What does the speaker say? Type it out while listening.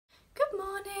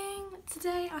morning!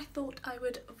 Today I thought I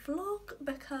would vlog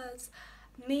because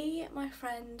me, my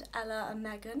friend Ella and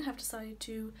Megan have decided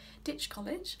to ditch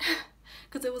college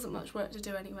because there wasn't much work to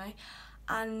do anyway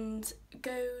and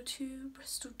go to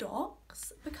Bristol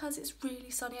Docks because it's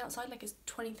really sunny outside. Like, it's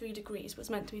 23 degrees but it's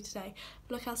meant to be today.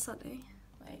 Look how sunny.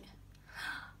 Wait.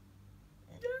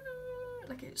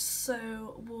 Like, it's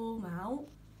so warm out.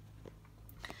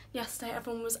 Yesterday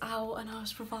everyone was out and I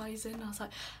was revising. I was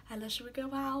like, Ella, should we go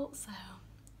out? So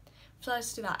decided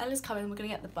to do that. Ella's coming, we're gonna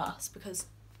get the bus because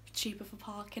it's cheaper for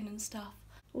parking and stuff.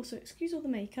 Also, excuse all the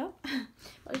makeup, but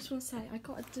I just want to say I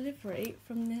got a delivery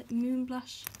from the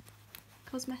Moonblush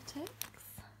Cosmetics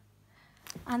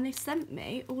and they sent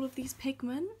me all of these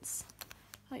pigments.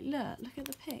 Like, look at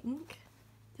the pink.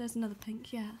 There's another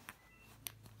pink, yeah.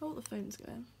 Oh, the phone's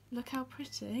going. Look how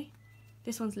pretty.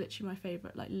 This one's literally my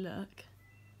favourite, like, look.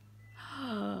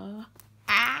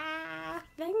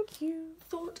 Thank you.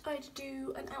 Thought I'd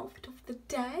do an outfit of the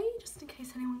day just in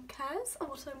case anyone cares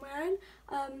what I'm wearing.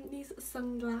 These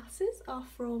sunglasses are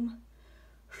from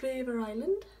River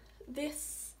Island.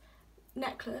 This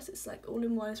necklace, it's like all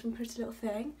in one, is from Pretty Little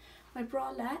Thing. My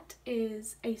bralette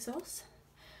is ASOS.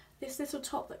 This little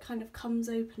top that kind of comes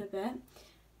open a bit,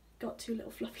 got two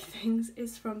little fluffy things,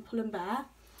 is from Pull & Bear.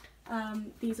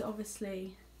 These are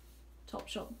obviously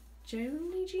Topshop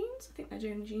Joni jeans. I think they're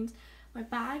Joni jeans. My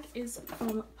bag is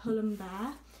from Pull &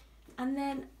 Bear. And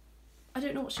then, I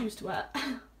don't know what shoes to wear.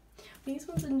 These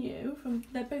ones are new,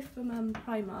 they're both from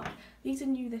Primark. These are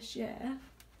new this year.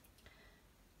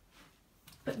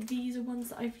 But these are ones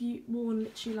that I've worn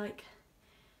literally like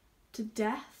to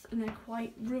death and they're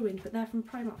quite ruined, but they're from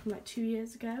Primark from like 2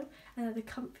 years ago and they're the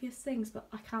comfiest things, but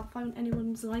I can't find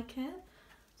anyone's like it.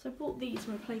 So I bought these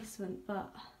for replacement,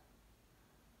 but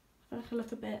I feel like I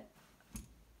look a bit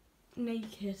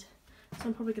naked, so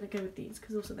I'm probably going to go with these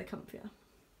because also they're comfier.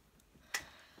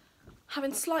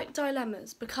 Having slight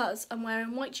dilemmas because I'm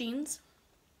wearing white jeans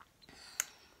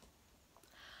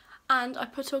and I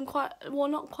put on quite, well,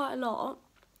 not quite a lot,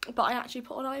 but I actually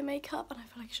put on eye makeup and I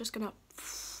feel like it's just going to,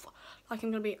 like,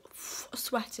 I'm going to be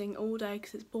sweating all day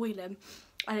because it's boiling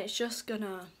and it's just going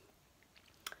to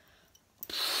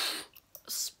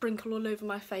sprinkle all over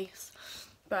my face.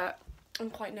 But I'm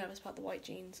quite nervous about the white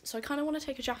jeans, so I kind of want to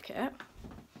take a jacket,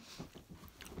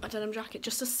 a denim jacket,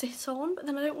 just to sit on, but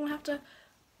then I don't want to have to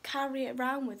carry it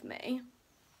around with me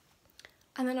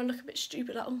and then I look a bit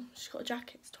stupid, like, oh, she's got a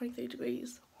jacket, it's 23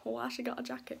 degrees, oh, I actually got a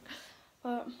jacket.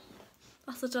 But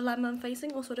that's the dilemma I'm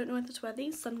facing. Also, I don't know whether to wear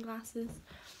these sunglasses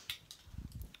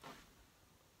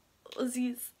or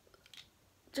these,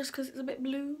 just because it's a bit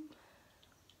blue.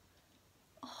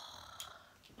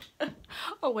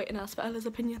 I'll wait and ask for Ella's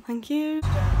opinion, thank you.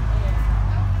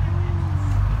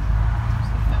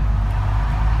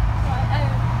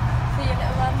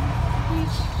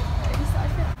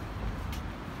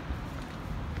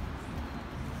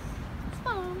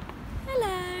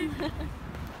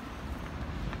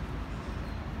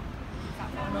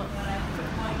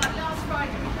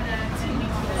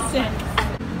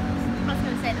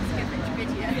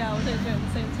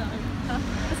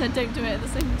 I said don't do it at the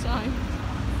same time.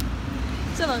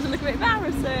 Sometimes it look a bit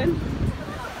embarrassing.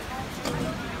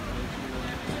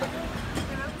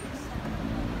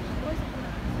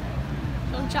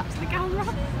 Little chat to the camera.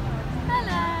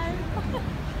 Hello.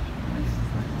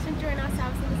 Just enjoying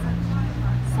ourselves in the sunshine.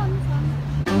 Sun.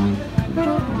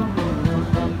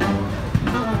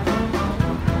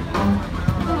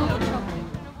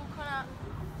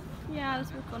 Yeah,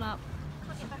 let's walk on up.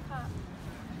 Can't get back up.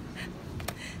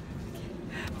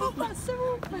 Oh, that's so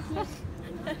awkward.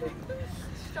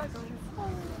 Struggle.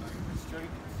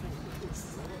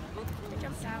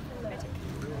 Jump down.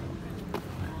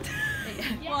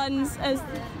 One's as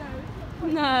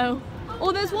no.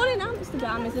 Oh, there's one in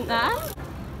Amsterdam, isn't there?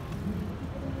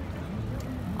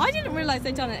 I didn't realise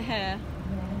they'd done it here.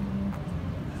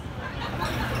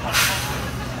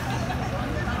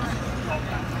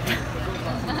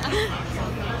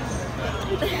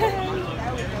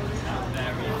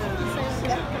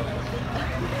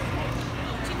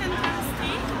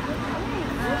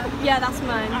 Yeah, that's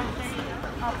mine.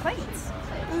 Our plates.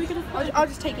 I'll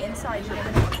just take it inside. Keep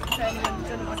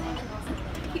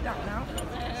that one out.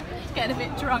 Getting a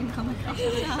bit drunk on the cup.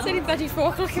 It's only bloody 4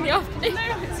 o'clock in the afternoon.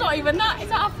 No, it's not even that.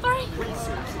 It's at 3.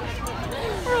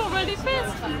 We're already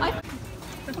pissed.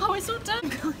 Oh, it's all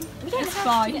done. It's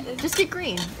fine. Just get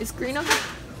green. Is green okay?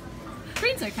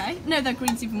 Green's okay. No, the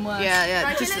green's even worse. Yeah,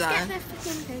 right, just let's that. get the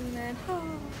fucking thing then.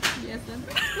 Oh. Yes then.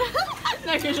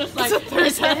 No, you're just like, it's a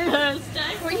Thursday.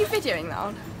 What are you videoing that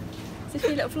on? Is this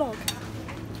your little vlog?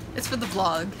 It's for the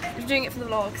vlog. You're doing it for the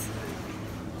vlogs.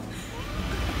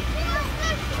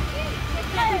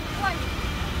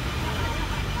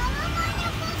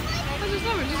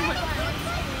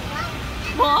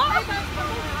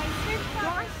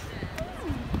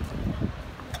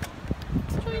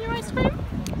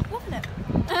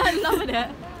 I'm loving it.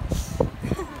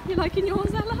 You liking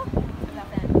yours, Ella?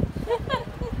 Love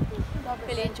it.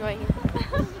 Really enjoying it.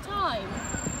 Time.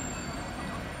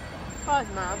 Oh,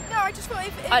 man. No, I just thought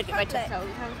if I'd get my tits out all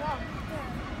the time as well.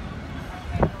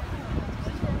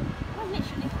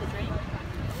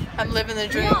 I'm living the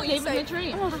dream. You're living the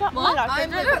dream. What? I'm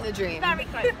living the dream. Very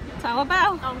close. Tower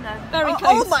Bell. Oh no. Very Oh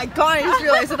close. my god, I just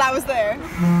realised that was there.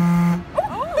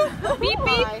 Beep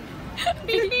beep.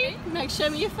 Beep beep. Meg, show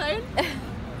me your phone.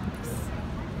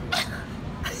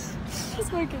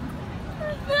 Smoking.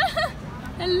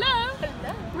 Hello.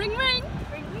 Hello. Ring ring.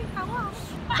 Ring me, how are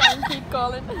Don't keep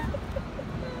calling.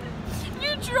 If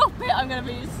you drop it, I'm gonna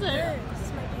be so. This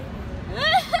is my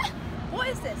baby. What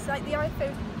is this? Like the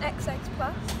iPhone XX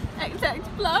Plus? XX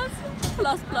plus.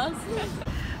 Plus plus.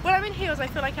 When I'm in heels, I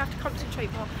feel like I have to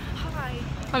concentrate more. Hi.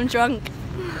 I'm drunk.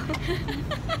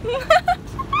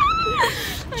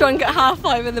 Drunk at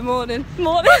 5:30 in the morning.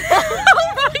 Oh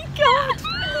my god!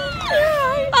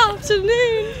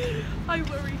 Afternoon. I worry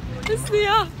for you. It's the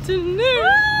afternoon.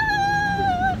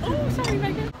 Oh, sorry,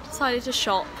 Megan. Decided to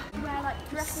shop. Wear like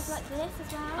dresses like this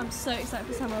as well. I'm so excited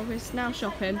for summer. We're now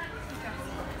shopping.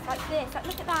 Like this. Like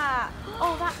look at that.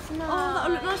 Oh, that's nice. Oh,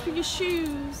 that'll look nice with your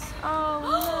shoes.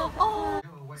 Oh, Oh.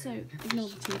 So ignore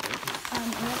the TV. I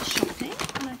went shopping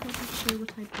and I thought I'd show you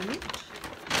what I bought.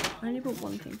 I only bought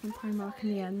one thing from Primark in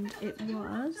the end. It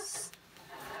was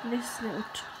this little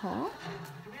top.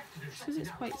 Because it's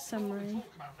quite summery.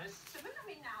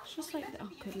 It's just like, oh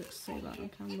god, it looks so bad on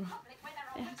camera.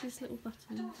 It has this little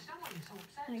button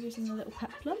and it gives me a little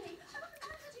peplum.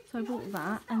 So I bought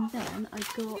that, and then I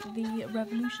got the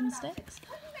Revolution sticks.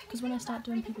 Because when I start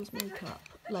doing people's makeup,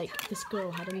 like this girl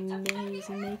had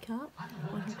amazing makeup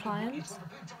on her clients.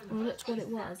 And I looked what it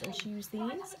was and she used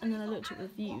these, and then I looked at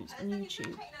reviews on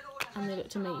YouTube and they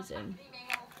looked amazing.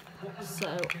 So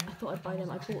I thought I'd buy them.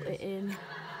 I bought it in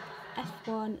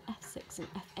F1, F6 and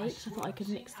F8 because I thought I could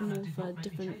mix them all for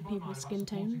different people's skin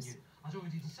tones.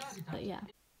 But yeah.